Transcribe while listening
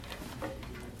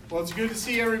Well, it's good to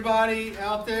see everybody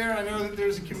out there. I know that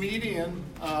there's a comedian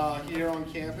here on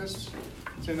campus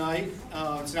tonight.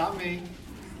 It's not me.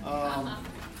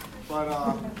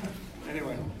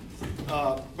 Anyway.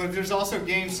 But there's also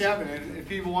Game 7. If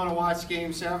people want to watch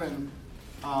Game 7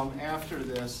 after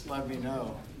this, let me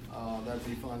know. That'd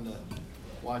be fun to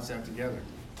watch that together.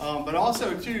 But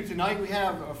also, too, tonight we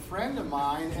have a friend of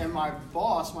mine and my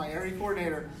boss, my area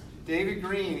coordinator, David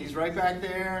Green. He's right back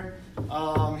there.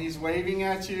 He's waving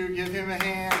at you. Give him a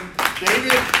hand.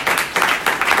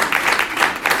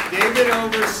 David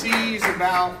oversees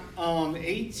about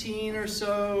 18 or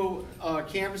so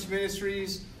campus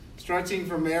ministries, stretching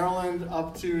from Maryland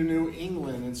up to New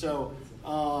England. And so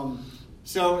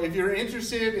if you're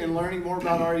interested in learning more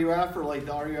about RUF or like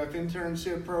the RUF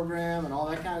internship program and all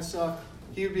that kind of stuff,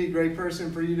 he would be a great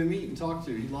person for you to meet and talk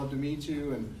to. He'd love to meet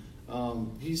you, and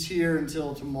he's here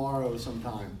until tomorrow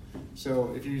sometime.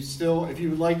 So if you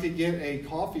would like to get a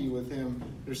coffee with him,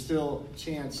 there's still a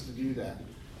chance to do that.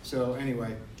 So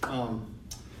anyway,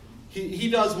 he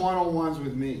does one-on-ones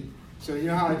with me. So you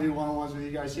know how I do one-on-ones with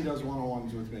you guys? He does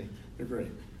one-on-ones with me. They're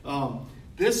great.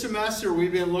 This semester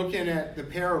we've been looking at the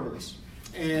parables,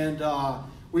 and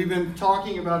we've been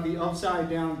talking about the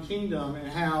upside-down kingdom and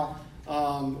how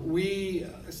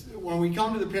when we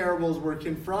come to the parables, we're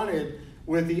confronted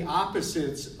with the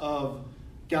opposites of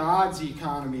God's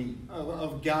economy,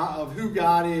 of who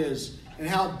God is, and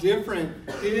how different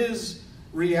His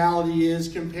reality is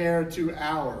compared to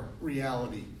our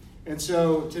reality. And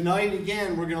so tonight,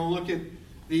 again, we're going to look at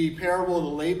the parable of the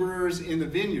laborers in the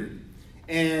vineyard.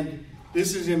 And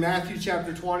this is in Matthew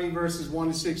chapter 20, verses 1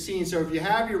 to 16. So if you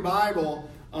have your Bible,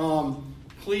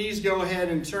 please go ahead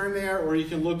and turn there, or you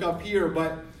can look up here.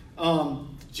 But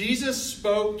Jesus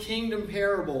spoke kingdom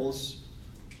parables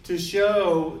to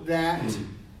show that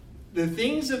the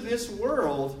things of this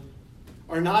world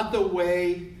are not the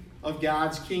way of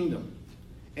God's kingdom.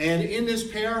 And in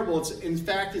this parable,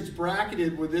 it's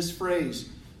bracketed with this phrase: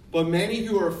 but many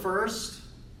who are first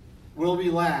will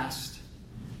be last,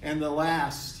 and the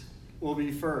last will be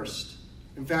first.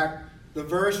 In fact, the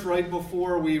verse right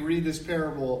before we read this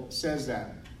parable says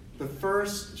that. The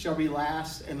first shall be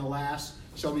last, and the last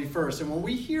shall be first. And when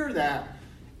we hear that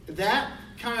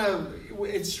kind of,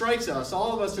 it strikes us.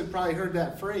 All of us have probably heard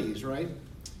that phrase, right?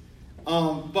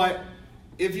 But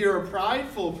if you're a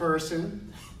prideful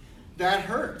person, that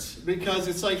hurts. Because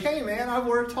it's like, hey man, I've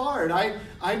worked hard.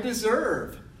 I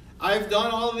deserve. I've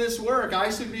done all this work. I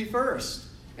should be first.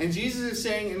 And Jesus is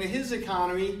saying in His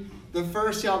economy, the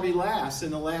first shall be last,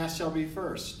 and the last shall be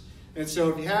first. And so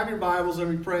if you have your Bibles, let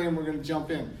me pray, and we're going to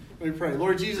jump in. Let me pray.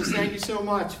 Lord Jesus, thank you so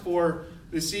much for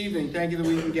this evening. Thank you that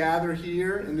we can gather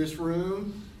here in this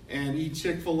room and eat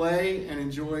Chick-fil-A and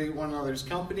enjoy one another's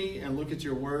company and look at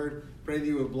your word. Pray that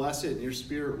you would bless it and your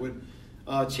Spirit would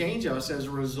change us as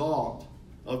a result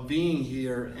of being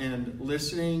here and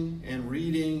listening and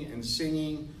reading and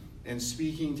singing and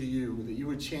speaking to you, that you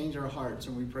would change our hearts.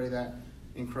 And we pray that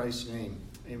in Christ's name.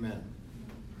 Amen.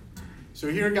 So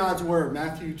hear God's word,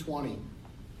 Matthew 20.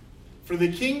 For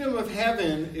the kingdom of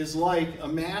heaven is like a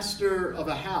master of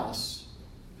a house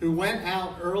who went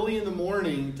out early in the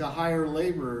morning to hire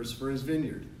laborers for his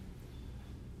vineyard.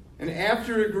 And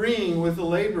after agreeing with the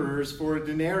laborers for a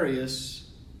denarius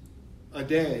a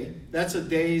day, that's a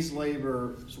day's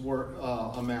labor's work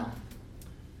amount,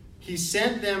 he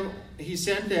sent them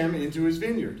into his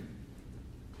vineyard.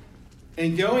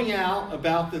 And going out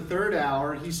about the third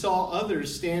hour, he saw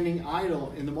others standing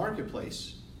idle in the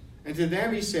marketplace. And to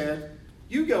them he said,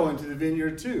 you go into the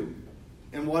vineyard too,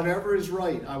 and whatever is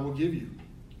right I will give you.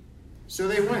 So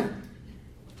they went.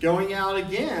 Going out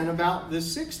again about the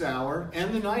 6th hour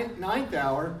and the 9th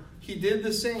hour, he did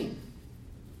the same.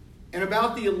 And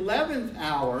about the 11th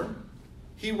hour,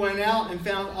 he went out and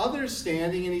found others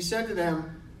standing, and he said to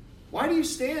them, why do you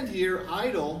stand here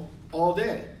idle all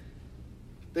day?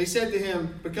 They said to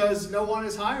him, because no one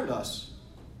has hired us.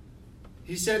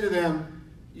 He said to them,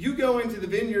 you go into the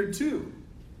vineyard too.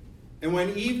 And when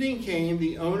evening came,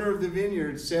 the owner of the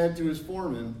vineyard said to his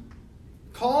foreman,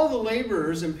 call the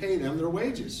laborers and pay them their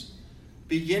wages,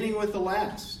 beginning with the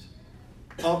last,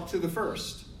 up to the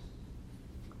first.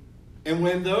 And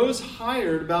when those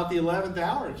hired about the 11th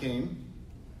hour came,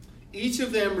 each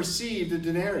of them received a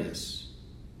denarius.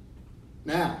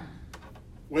 Now,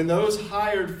 when those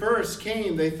hired first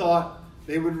came, they thought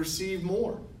they would receive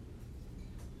more.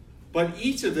 But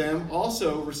each of them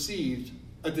also received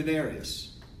a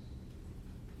denarius.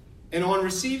 And on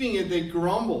receiving it, they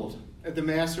grumbled at the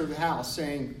master of the house,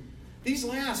 saying, these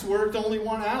last worked only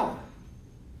 1 hour,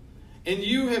 and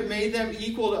you have made them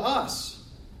equal to us,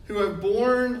 who have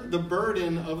borne the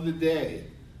burden of the day.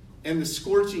 and the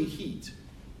scorching heat.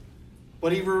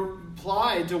 But he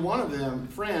replied to one of them,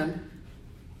 "Friend,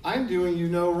 I'm doing you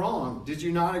no wrong. Did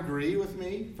you not agree with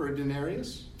me for a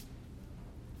denarius?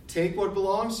 Take what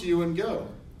belongs to you and go.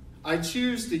 I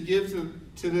choose to give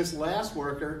to this last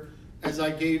worker as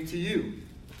I gave to you.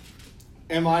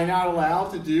 Am I not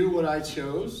allowed to do what I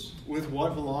chose with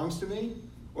what belongs to me?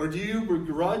 Or do you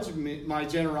begrudge my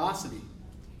generosity?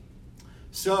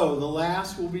 So the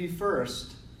last will be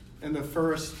first, and the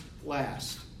first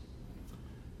last."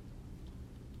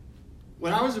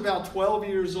 When I was about 12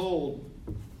 years old,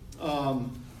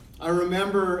 I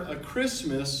remember a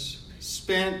Christmas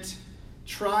spent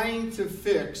trying to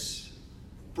fix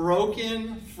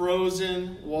broken,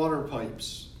 frozen water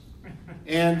pipes.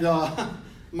 And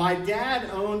my dad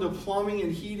owned a plumbing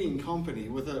and heating company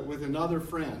with another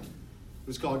friend. It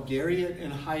was called Garriott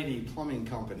and Heidi Plumbing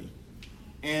Company.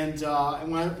 And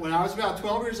when I was about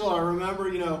 12 years old, I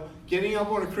remember, getting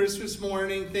up on a Christmas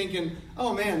morning thinking,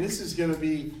 oh man, this is going to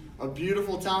be a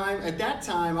beautiful time. At that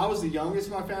time, I was the youngest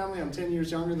in my family. I'm 10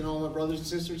 years younger than all my brothers and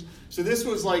sisters. So this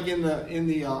was like in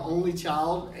the only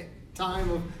child time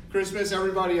of Christmas.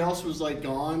 Everybody else was like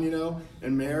gone,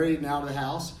 and married and out of the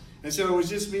house. And so it was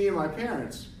just me and my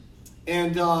parents.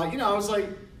 And, I was like,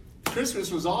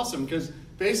 Christmas was awesome because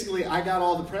basically I got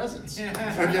all the presents.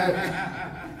 Okay?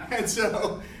 And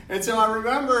so I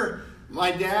remember my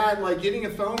dad getting a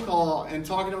phone call and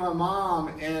talking to my mom,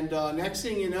 and next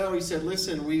thing you know, he said,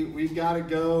 "Listen, we've got to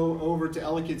go over to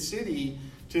Ellicott City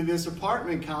to this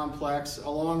apartment complex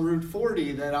along Route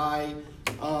 40 that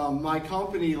my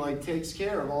company takes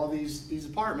care of all these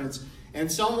apartments." And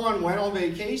someone went on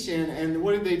vacation, and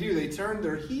what did they do? They turned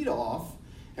their heat off,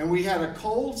 and we had a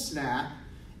cold snap,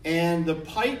 and the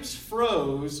pipes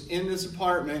froze in this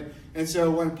apartment. And so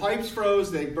when pipes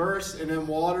froze, they burst, and then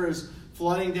water is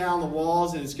flooding down the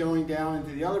walls, and it's going down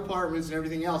into the other apartments and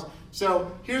everything else.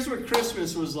 So here's what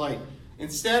Christmas was like.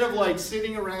 Instead of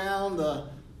sitting around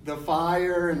the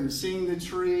fire and seeing the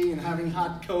tree and having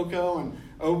hot cocoa and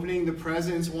opening the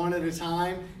presents one at a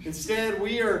time, instead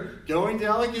we are going to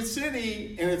Ellicott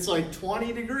City, and it's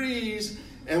 20 degrees,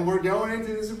 and we're going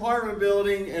into this apartment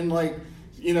building and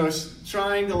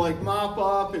trying to mop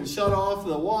up and shut off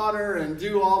the water and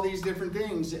do all these different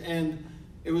things. And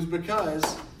it was because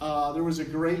there was a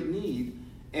great need,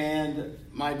 and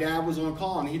my dad was on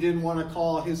call, and he didn't want to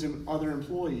call his other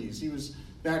employees. He was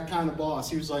that kind of boss.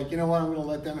 He was like, you know what, I'm going to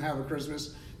let them have a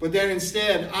Christmas. But then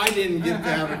instead, I didn't get to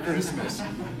have a Christmas.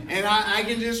 And I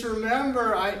can just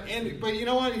remember, but you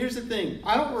know what, here's the thing.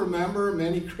 I don't remember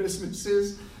many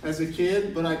Christmases as a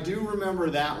kid, but I do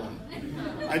remember that one.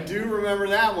 I do remember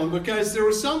that one because there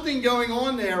was something going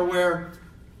on there where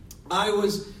I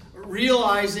was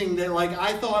realizing that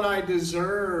I thought I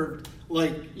deserved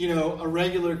a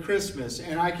regular Christmas,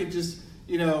 and I could just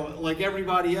like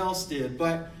everybody else did.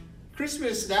 But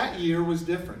Christmas that year was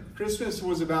different. Christmas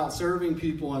was about serving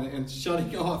people and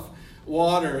shutting off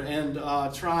water and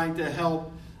trying to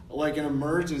help an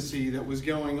emergency that was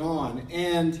going on.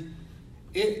 And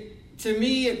to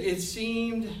me it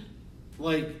seemed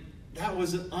like that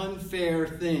was an unfair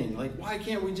thing. Why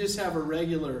can't we just have a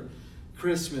regular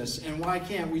Christmas, and why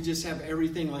can't we just have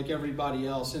everything like everybody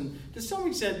else? And to some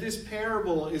extent, this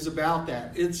parable is about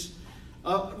that. It's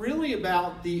really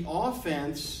about the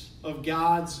offense of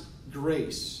God's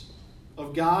grace,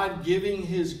 of God giving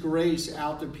his grace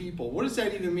out to people. What does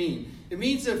that even mean? It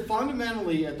means that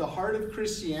fundamentally at the heart of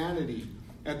Christianity,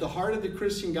 at the heart of the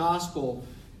Christian gospel,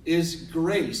 is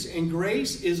grace. And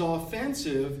grace is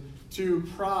offensive to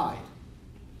pride.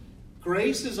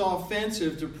 Grace is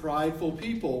offensive to prideful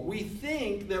people. We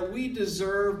think that we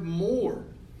deserve more.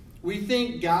 We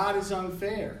think God is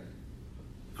unfair.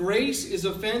 Grace is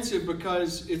offensive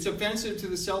because it's offensive to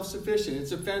the self-sufficient.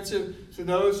 It's offensive to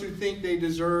those who think they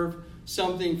deserve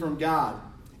something from God.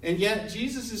 And yet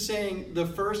Jesus is saying the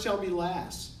first shall be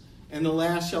last, and the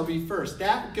last shall be first.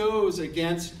 That goes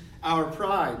against our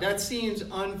pride. That seems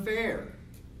unfair.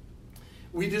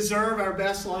 We deserve our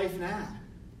best life now.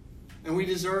 And we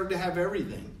deserve to have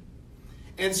everything.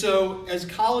 And so, as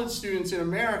college students in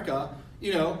America,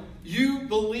 you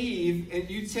believe and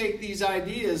you take these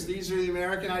ideas. These are the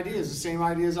American ideas, the same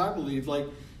ideas I believe.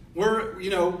 We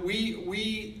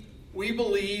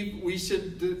believe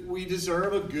we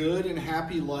deserve a good and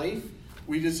happy life.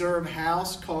 We deserve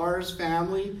house, cars,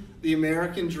 family, the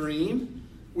American dream.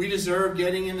 We deserve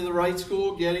getting into the right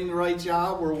school, getting the right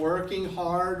job. We're working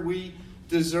hard. We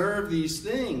deserve these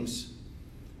things.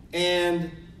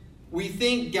 And we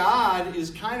think God is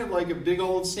kind of like a big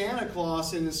old Santa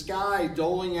Claus in the sky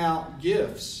doling out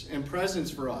gifts and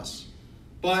presents for us.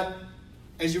 But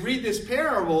as you read this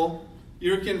parable,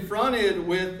 you're confronted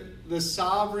with the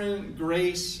sovereign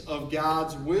grace of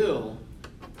God's will.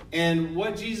 And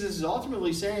what Jesus is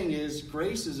ultimately saying is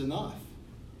grace is enough.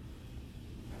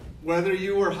 Whether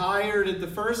you were hired at the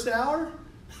first hour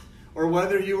or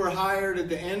whether you were hired at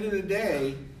the end of the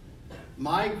day,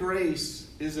 my grace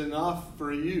is enough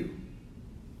for you.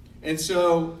 And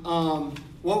so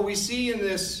what we see in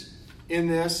this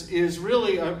is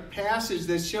really a passage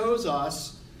that shows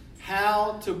us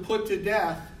how to put to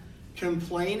death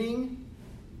complaining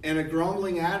and a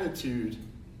grumbling attitude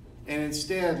and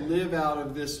instead live out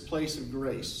of this place of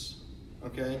grace.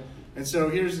 Okay? And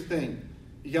so here's the thing.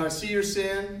 You got to see your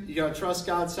sin, you got to trust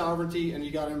God's sovereignty, and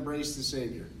you got to embrace the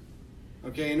Savior.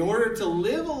 Okay? In order to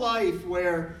live a life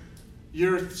where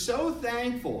you're so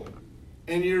thankful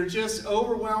and you're just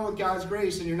overwhelmed with God's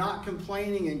grace and you're not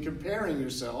complaining and comparing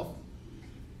yourself,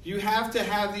 you have to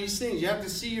have these things. You have to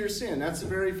see your sin. That's the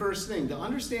very first thing. To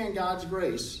understand God's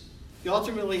grace, you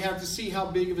ultimately have to see how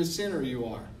big of a sinner you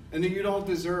are and that you don't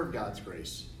deserve God's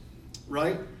grace.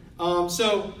 Right?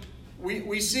 So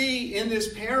we see in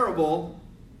this parable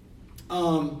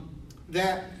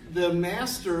that the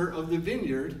master of the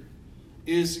vineyard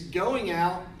is going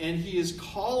out and he is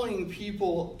calling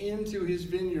people into his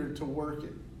vineyard to work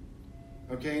it.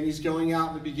 Okay, and he's going out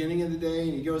in the beginning of the day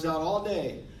and he goes out all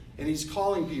day and he's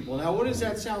calling people. Now, what does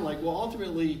that sound like? Well,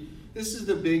 ultimately, this is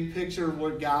the big picture of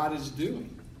what God is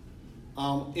doing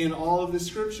in all of the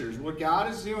scriptures. What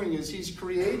God is doing is he's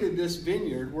created this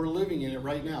vineyard. We're living in it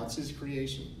right now. It's his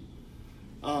creation.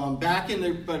 Back in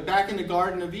the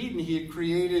Garden of Eden, he had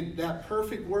created that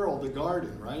perfect world, the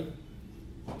garden, right?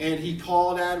 And he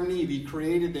called Adam and Eve. He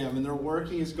created them, and they're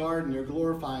working his garden. They're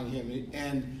glorifying him.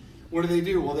 And what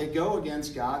do? Well, they go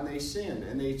against God, and they sin.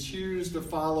 And they choose to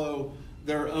follow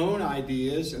their own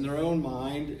ideas and their own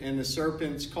mind and the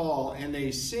serpent's call. And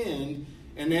they sin.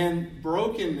 And then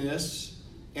brokenness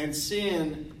and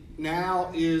sin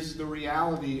now is the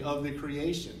reality of the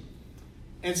creation.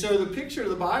 And so the picture of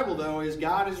the Bible, though, is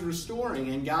God is restoring.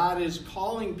 And God is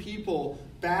calling people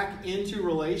back into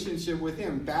relationship with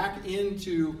him, back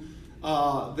into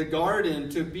the garden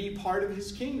to be part of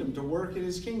his kingdom, to work in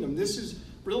his kingdom. This is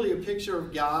really a picture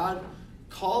of God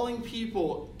calling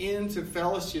people into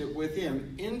fellowship with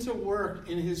him, into work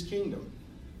in his kingdom.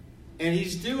 And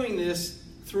he's doing this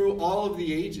through all of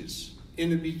the ages, in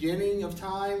the beginning of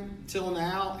time till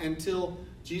now, until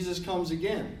Jesus comes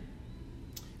again.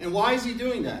 And why is he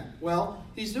doing that? Well,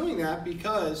 he's doing that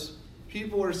because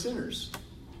people are sinners.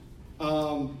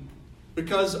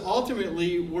 Because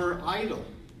ultimately we're idle.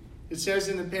 It says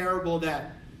in the parable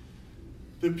that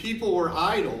the people were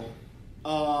idle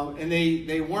and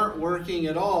they weren't working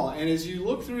at all. And as you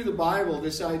look through the Bible,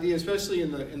 this idea, especially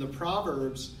in the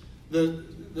Proverbs,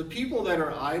 the people that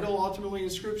are idle ultimately in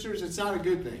scriptures, it's not a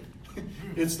good thing.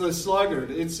 It's the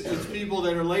sluggard. It's people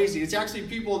that are lazy. It's actually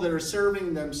people that are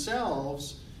serving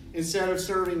themselves instead of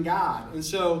serving God. And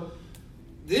so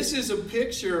this is a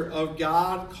picture of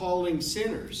God calling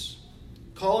sinners,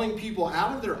 calling people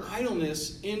out of their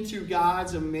idleness into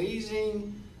God's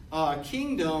amazing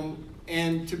kingdom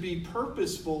and to be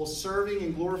purposeful, serving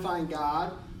and glorifying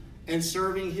God and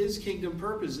serving his kingdom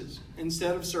purposes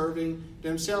instead of serving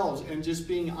themselves and just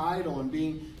being idle and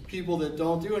being people that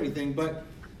don't do anything. But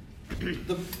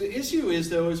the issue is,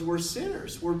 though, is we're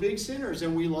sinners. We're big sinners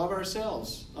and we love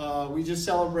ourselves. We just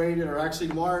celebrated, or actually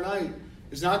tomorrow night,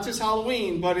 it's not just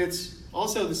Halloween, but it's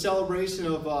also the celebration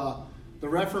of the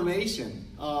Reformation.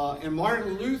 And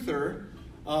Martin Luther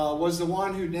was the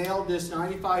one who nailed this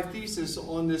 95 Thesis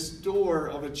on this door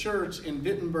of a church in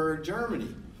Wittenberg,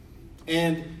 Germany.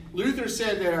 And Luther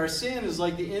said that our sin is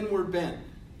like the inward bent.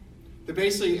 That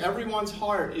basically everyone's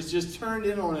heart is just turned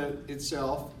in on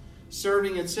itself,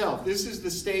 serving itself. This is the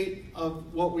state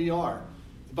of what we are.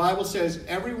 The Bible says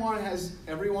everyone is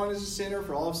a sinner,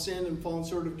 for all have sinned and fallen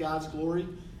short of God's glory.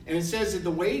 And it says that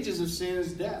the wages of sin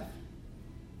is death.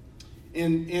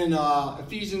 In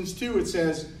Ephesians 2, it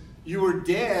says, you were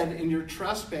dead in your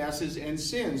trespasses and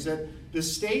sins. That the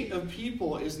state of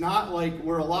people is not like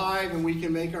we're alive and we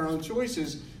can make our own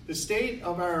choices. The state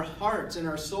of our hearts and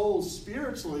our souls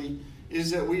spiritually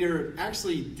is that we are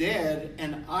actually dead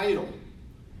and idle.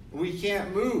 We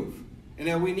can't move. And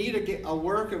that we need a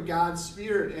work of God's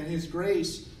Spirit and his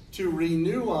grace to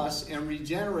renew us and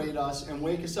regenerate us and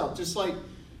wake us up. Just like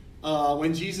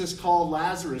when Jesus called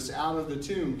Lazarus out of the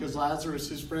tomb because Lazarus,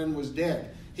 his friend, was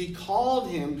dead. He called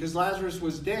him because Lazarus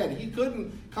was dead. He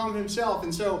couldn't come himself.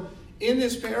 And so in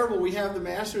this parable, we have the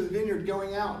master of the vineyard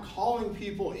going out, calling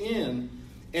people in.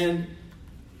 And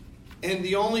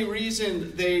the only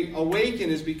reason they awaken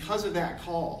is because of that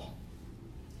call.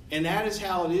 And that is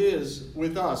how it is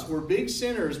with us. We're big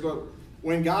sinners, but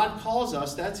when God calls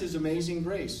us, that's his amazing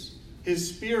grace. His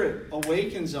Spirit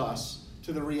awakens us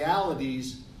to the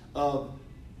realities of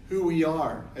who we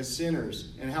are as sinners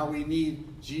and how we need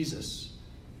Jesus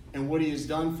and what he has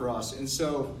done for us. And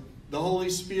so the Holy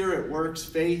Spirit works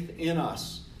faith in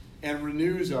us and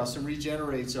renews us and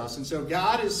regenerates us. And so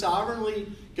God is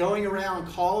sovereignly going around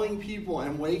calling people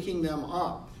and waking them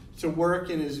up to work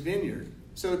in his vineyard.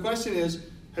 So the question is,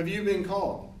 have you been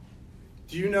called?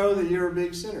 Do you know that you're a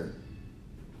big sinner?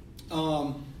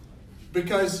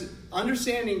 Because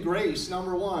understanding grace,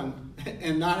 number one,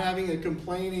 and not having a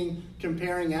complaining,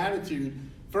 comparing attitude,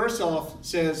 first off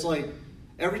says, like,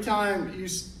 every time you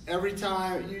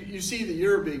see that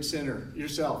you're a big sinner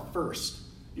yourself first.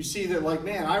 You see that, like,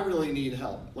 man, I really need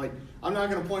help. Like, I'm not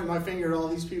going to point my finger at all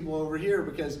these people over here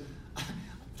because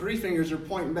three fingers are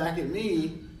pointing back at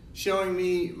me, showing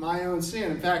me my own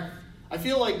sin. In fact, I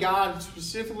feel like God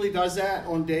specifically does that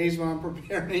on days when I'm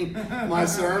preparing my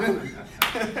sermon.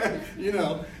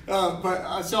 So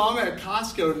I'm at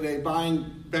Costco today buying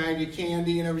a bag of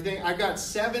candy and everything. I got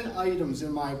 7 items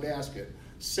in my basket.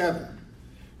 7.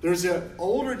 There's an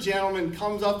older gentleman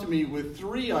comes up to me with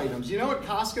 3 items. You know, at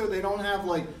Costco, they don't have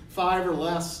like 5 or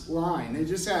less line. They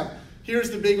just have,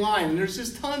 here's the big line. And there's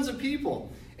just tons of people.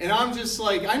 And I'm just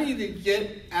like, I need to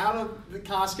get out of the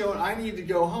Costco and I need to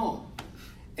go home.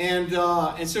 And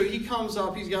so he comes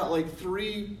up, he's got like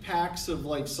 3 packs of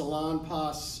like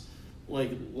Salonpas,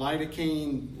 like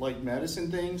lidocaine, like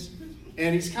medicine things.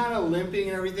 And he's kind of limping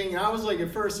and everything. And I was like,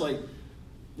 at first, like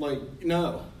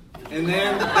no. And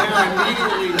then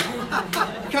I immediately,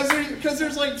 because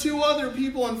there's like 2 other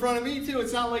people in front of me too.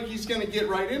 It's not like he's going to get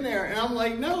right in there. And I'm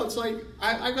like, no, it's like,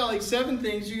 I got like 7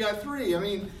 things, you got 3. I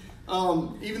mean,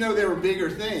 even though they were bigger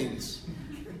things.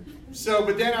 So,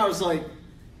 but then I was like,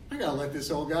 I got to let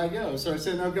this old guy go. So I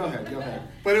said, no, go ahead.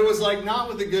 But it was like not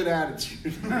with a good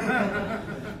attitude.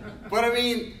 But I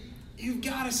mean, you've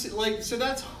got to see, like, so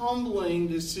that's humbling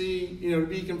to see, to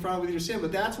be confronted with your sin.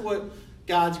 But that's what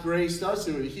God's grace does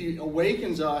to it. He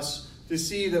awakens us to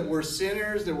see that we're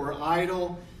sinners, that we're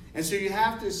idle. And so you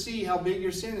have to see how big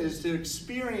your sin is to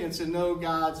experience and know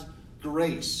God's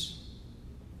grace.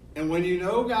 And when you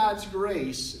know God's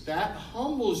grace, that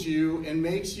humbles you and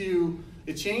makes you,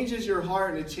 it changes your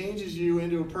heart and it changes you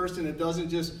into a person that doesn't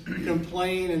just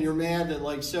complain and you're mad that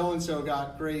like so-and-so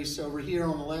got grace over here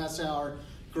on the last hour.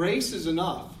 Grace is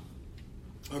enough.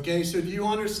 Okay, so do you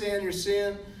understand your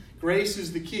sin? Grace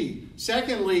is the key.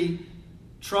 Secondly,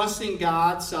 trusting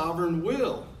God's sovereign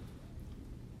will.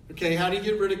 Okay, how do you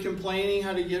get rid of complaining?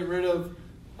 How do you get rid of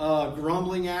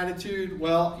grumbling attitude?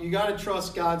 Well, you got to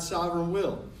trust God's sovereign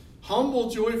will. Humble,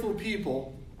 joyful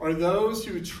people are those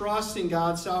who trust in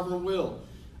God's sovereign will.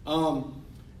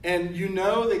 And you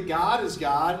know that God is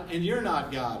God and you're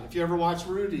not God. If you ever watch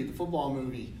Rudy, the football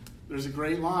movie, there's a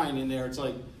great line in there. It's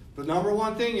like, the number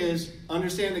one thing is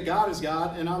understand that God is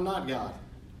God and I'm not God.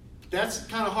 That's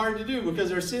kind of hard to do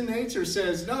because our sin nature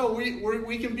says, no,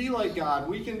 we can be like God.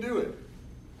 We can do it.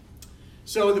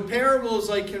 So the parable is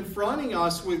like confronting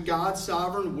us with God's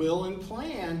sovereign will and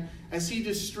plan as he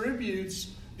distributes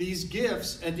these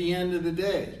gifts at the end of the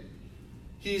day.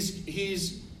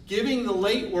 He's giving the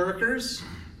late workers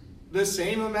the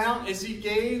same amount as he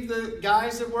gave the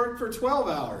guys that worked for 12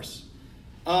 hours.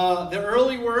 The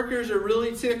early workers are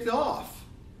really ticked off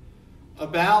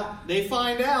they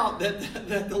find out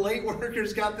that the late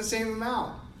workers got the same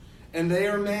amount. And they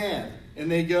are mad. And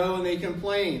they go and they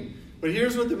complain. But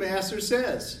here's what the master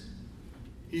says.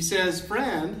 He says,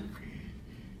 friend,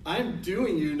 I'm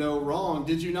doing you no wrong.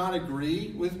 Did you not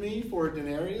agree with me for a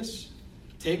denarius?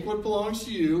 Take what belongs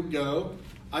to you, go.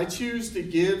 I choose to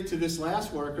give to this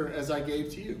last worker as I gave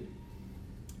to you.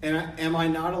 And am I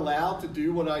not allowed to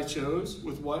do what I chose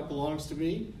with what belongs to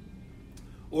me?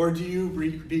 Or do you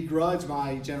begrudge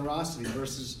my generosity?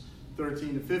 Verses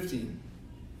 13 to 15.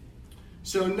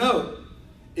 So note,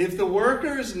 if the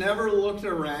workers never looked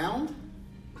around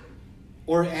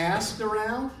or asked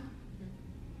around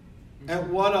at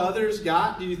what others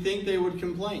got, do you think they would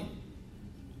complain?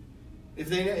 If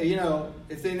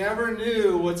they never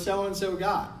knew what so-and-so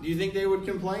got, do you think they would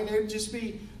complain?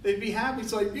 They'd be happy.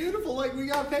 It's like, beautiful, like we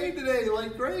got paid today,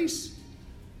 like grace.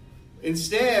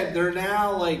 Instead, they're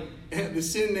now like, the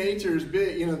sin nature is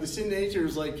big. The sin nature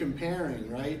is like comparing,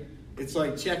 right? It's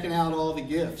like checking out all the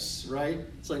gifts, right?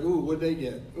 It's like, ooh, what'd they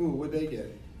get? Ooh, what'd they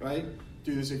get? Right?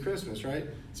 Do this at Christmas, right?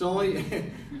 It's only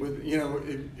with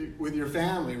your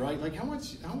family, right? Like how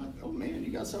much? Oh man,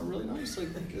 you got something really nice.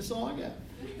 Like this is all I got.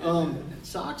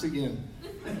 Socks again.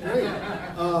 Great.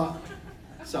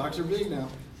 Socks are big now.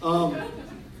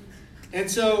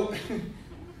 And so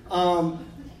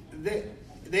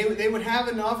they would have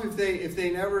enough if they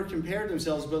never compared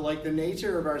themselves, but like the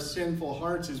nature of our sinful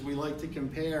hearts is we like to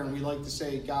compare and we like to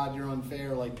say, God, you're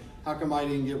unfair. Like, how come I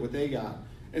didn't get what they got?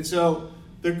 And so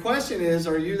the question is,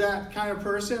 are you that kind of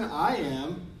person? I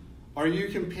am. Are you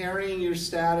comparing your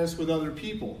status with other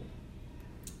people?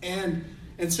 And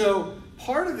so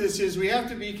part of this is we have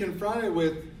to be confronted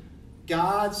with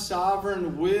God's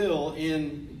sovereign will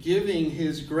in giving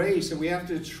his grace, and we have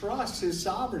to trust his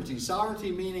sovereignty.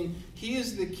 Sovereignty meaning he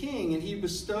is the king and he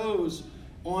bestows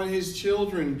on his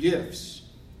children gifts.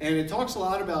 And it talks a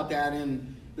lot about that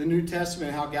in the New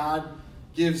Testament, how God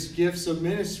gives gifts of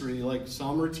ministry, like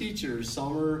some are teachers,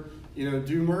 some are,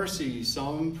 do mercy,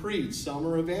 some preach, some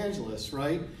are evangelists,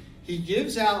 right? He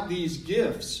gives out these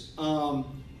gifts, and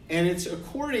it's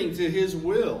according to his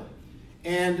will.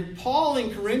 And Paul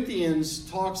in Corinthians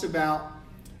talks about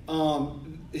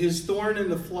his thorn in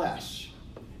the flesh.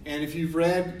 And if you've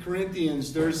read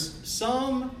Corinthians, there's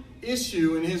some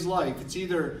issue in his life. It's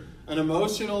either an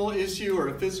emotional issue or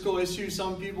a physical issue.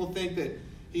 Some people think that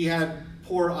he had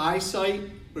poor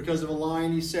eyesight because of a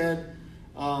line he said.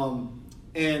 And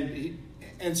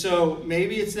so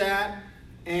maybe it's that.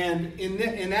 And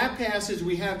in that passage,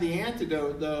 we have the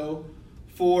antidote, though,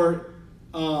 for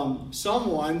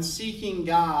someone seeking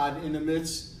God in the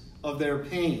midst of their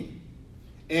pain.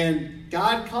 And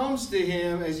God comes to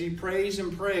him as he prays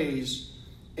and prays,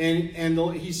 and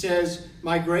he says,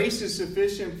 my grace is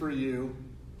sufficient for you,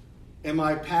 and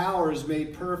my power is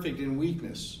made perfect in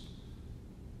weakness.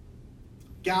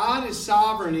 God is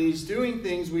sovereign. He's doing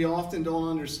things we often don't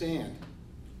understand.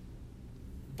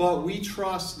 But we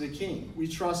trust the King. We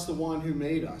trust the one who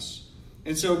made us.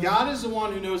 And so God is the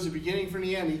one who knows the beginning from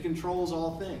the end. He controls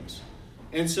all things.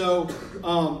 And so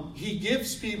he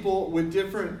gifts people with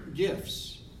different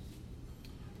gifts.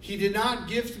 He did not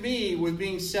gift me with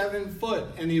being 7 foot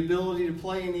and the ability to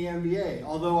play in the NBA,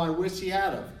 although I wish he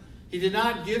had of. He did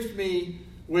not gift me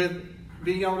with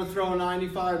being able to throw a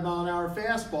 95-mile-an-hour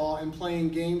fastball and playing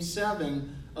Game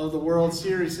 7 of the World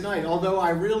Series tonight, although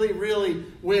I really, really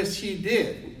wish he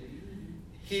did.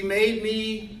 He made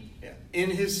me, in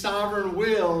his sovereign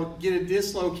will, get a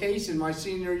dislocation my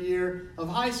senior year of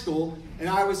high school, and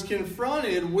I was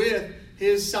confronted with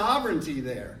his sovereignty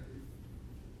there.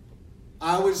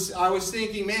 I was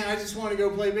thinking, man, I just want to go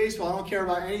play baseball. I don't care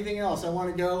about anything else. I want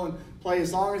to go and play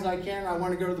as long as I can. I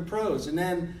want to go to the pros. And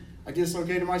then I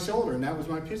dislocated my shoulder, and that was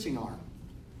my pitching arm.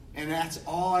 And that's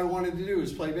all I wanted to do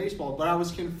was play baseball. But I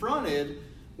was confronted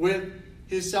with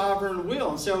his sovereign will.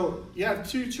 And so you have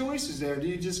two choices there. Do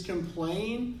you just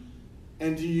complain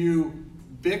and do you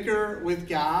bicker with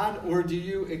God, or do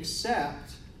you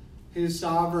accept his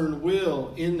sovereign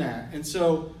will in that? And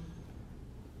so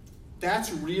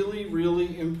that's really,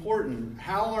 really important.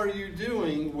 How are you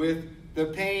doing with the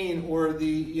pain or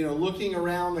the, looking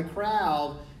around the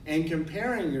crowd and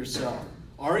comparing yourself?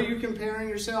 Are you comparing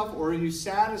yourself, or are you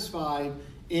satisfied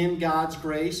in God's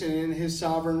grace and in his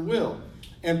sovereign will?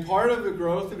 And part of the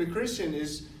growth of a Christian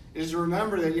is to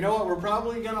remember that, we're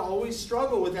probably going to always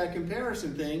struggle with that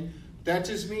comparison thing. That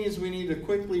just means we need to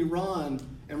quickly run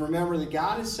and remember that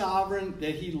God is sovereign,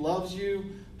 that he loves you,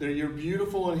 that you're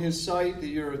beautiful in his sight, that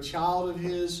you're a child of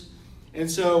his. And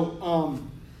so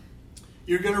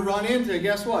you're going to run into,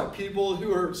 guess what? People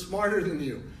who are smarter than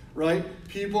you, right?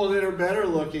 People that are better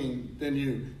looking than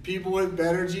you. People with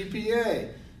better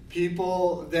GPA.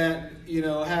 People that,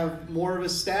 have more of a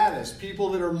status. People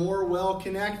that are more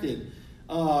well-connected.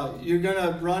 You're going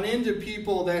to run into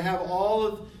people that have all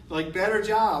of, better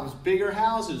jobs, bigger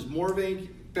houses,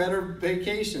 better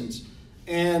vacations.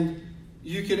 And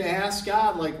you could ask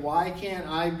God, why can't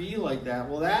I be like that?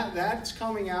 Well, that's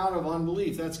coming out of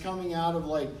unbelief. That's coming out of,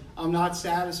 I'm not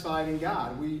satisfied in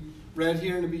God. We read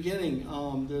here in the beginning,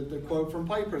 the quote from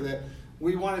Piper, that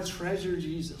we want to treasure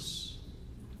Jesus.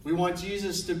 We want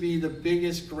Jesus to be the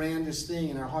biggest, grandest thing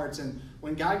in our hearts. And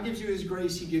when God gives you his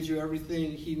grace, he gives you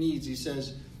everything he needs. He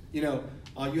says, you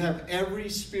have every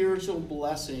spiritual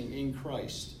blessing in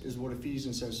Christ, is what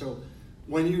Ephesians says. So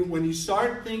when you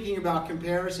start thinking about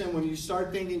comparison, when you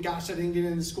start thinking, gosh, I didn't get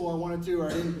into school I wanted to, or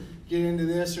I didn't get into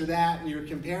this or that, and you're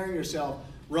comparing yourself,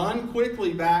 run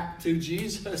quickly back to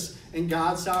Jesus and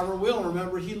God's sovereign will. And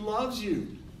remember, he loves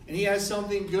you, and he has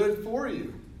something good for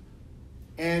you.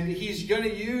 And he's going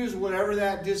to use whatever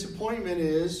that disappointment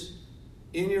is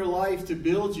in your life to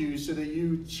build you so that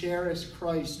you cherish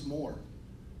Christ more.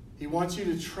 He wants you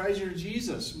to treasure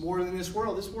Jesus more than this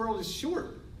world. This world is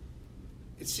short.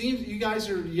 It seems you guys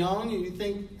are young and you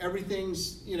think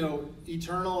everything's,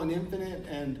 eternal and infinite,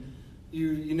 and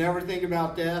you never think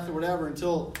about death or whatever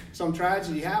until some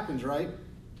tragedy happens, right?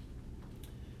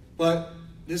 But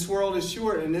this world is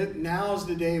short, and now is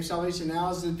the day of salvation. Now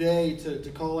is the day to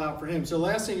call out for him. So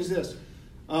last thing is this.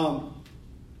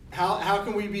 How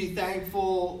can we be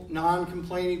thankful,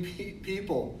 non-complaining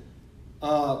people?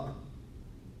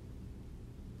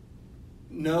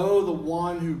 Know the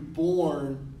one who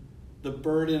borne the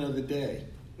burden of the day.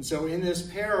 And so in this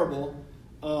parable,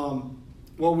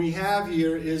 what we have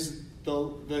here is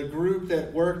the group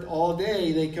that worked all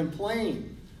day. They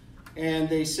complain. And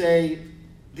they say,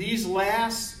 these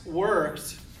last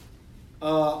worked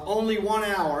only 1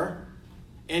 hour,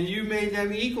 and you made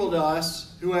them equal to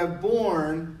us who have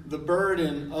borne the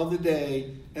burden of the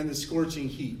day and the scorching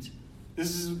heat.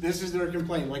 This is their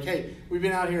complaint. Like, hey, we've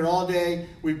been out here all day.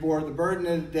 We bore the burden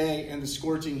of the day and the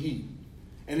scorching heat.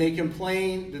 And they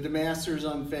complain that the master is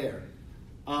unfair.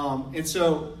 And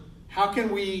so how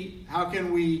can we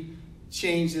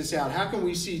change this out? How can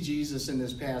we see Jesus in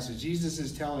this passage? Jesus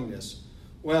is telling this.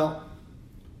 Well,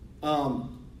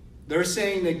 they're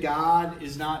saying that God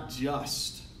is not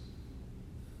just.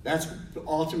 That's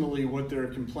ultimately what their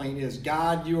complaint is.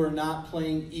 God, you are not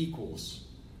playing equals.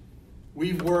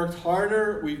 We've worked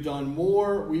harder. We've done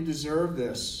more. We deserve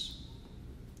this.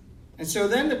 And so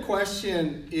then the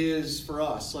question is for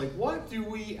us, like, what do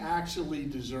we actually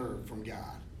deserve from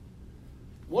God?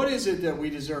 What is it that we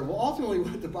deserve? Well, ultimately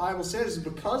what the Bible says is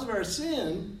because of our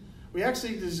sin, we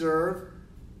actually deserve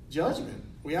judgment.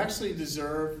 We actually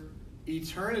deserve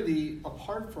eternity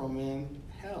apart from in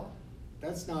hell.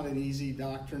 That's not an easy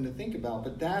doctrine to think about,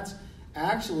 but that's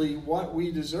actually what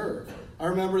we deserve. I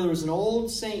remember there was an old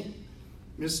saint,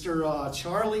 Mr.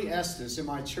 Charlie Estes, in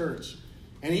my church,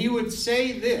 and he would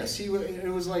say this. He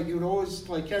would always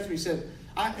catch me. He said,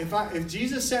 "If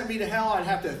Jesus sent me to hell, I'd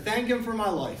have to thank him for my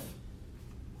life,"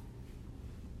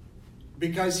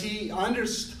 because he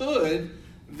understood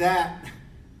that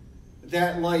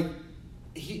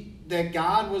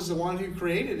God was the one who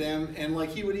created him, and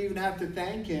he would even have to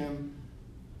thank him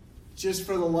just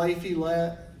for the life he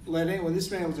led anyway.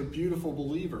 This man was a beautiful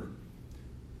believer.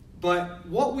 But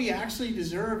what we actually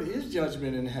deserve is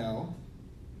judgment in hell.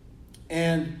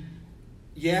 And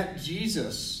yet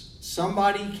Jesus,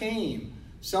 somebody came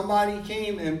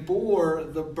and bore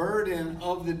the burden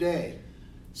of the day.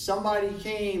 Somebody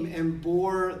came and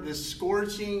bore the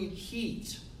scorching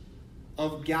heat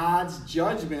of God's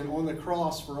judgment on the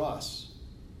cross for us.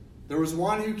 There was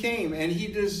one who came, and he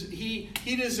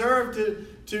deserved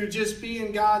to just be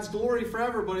in God's glory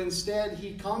forever, but instead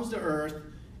he comes to earth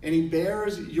and he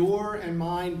bears your and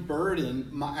mine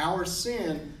burden, our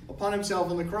sin, upon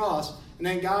himself on the cross. And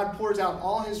then God pours out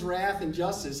all his wrath and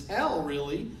justice, hell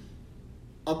really,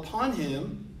 upon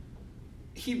him.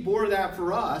 He bore that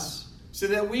for us so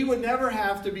that we would never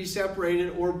have to be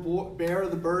separated or bear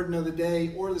the burden of the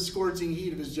day or the scorching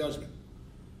heat of his judgment.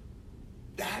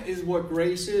 That is what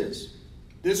grace is.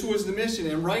 This was the mission.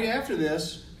 And right after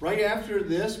this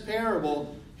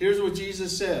parable, here's what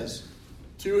Jesus says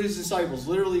to his disciples,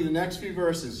 literally the next few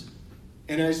verses.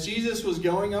 And as Jesus was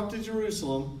going up to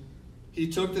Jerusalem, he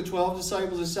took the 12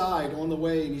 disciples aside on the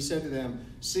way, and he said to them,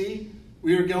 "See,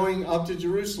 we are going up to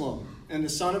Jerusalem, and the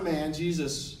Son of Man,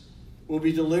 Jesus, will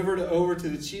be delivered over to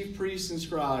the chief priests and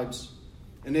scribes,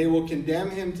 and they will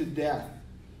condemn him to death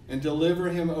and deliver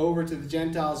him over to the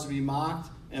Gentiles to be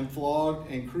mocked and flogged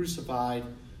and crucified,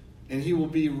 and he will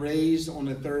be raised on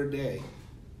the third day."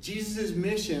 Jesus'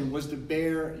 mission was to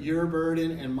bear your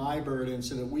burden and my burden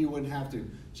so that we wouldn't have to.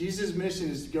 Jesus' mission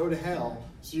is to go to hell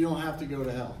so you don't have to go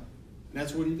to hell. And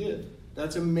that's what he did.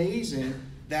 That's amazing.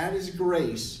 That is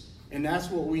grace. And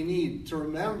that's what we need to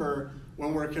remember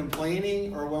when we're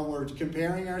complaining or when we're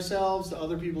comparing ourselves to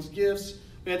other people's gifts.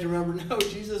 We have to remember, no,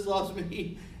 Jesus loves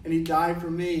me and he died for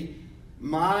me.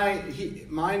 My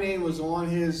name was on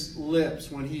his lips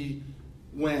when he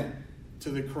went to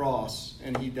the cross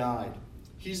and he died.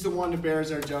 He's the one that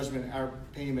bears our judgment, our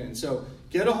payment. And so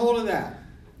get a hold of that.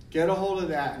 Get a hold of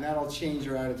that, and that'll change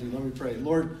your attitude. Let me pray.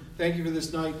 Lord, thank you for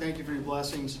this night. Thank you for your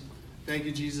blessings. Thank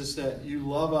you, Jesus, that you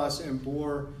love us and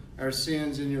bore our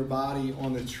sins in your body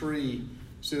on the tree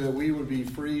so that we would be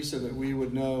free, so that we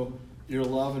would know your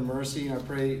love and mercy. And I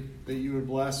pray that you would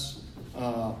bless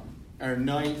our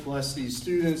night, bless these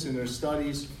students in their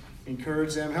studies,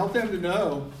 encourage them, help them to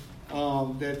know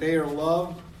that they are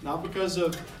loved, not because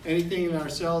of anything in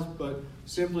ourselves, but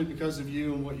simply because of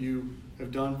you and what you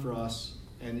have done for us.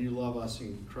 And you love us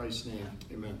in Christ's name.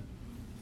 Amen.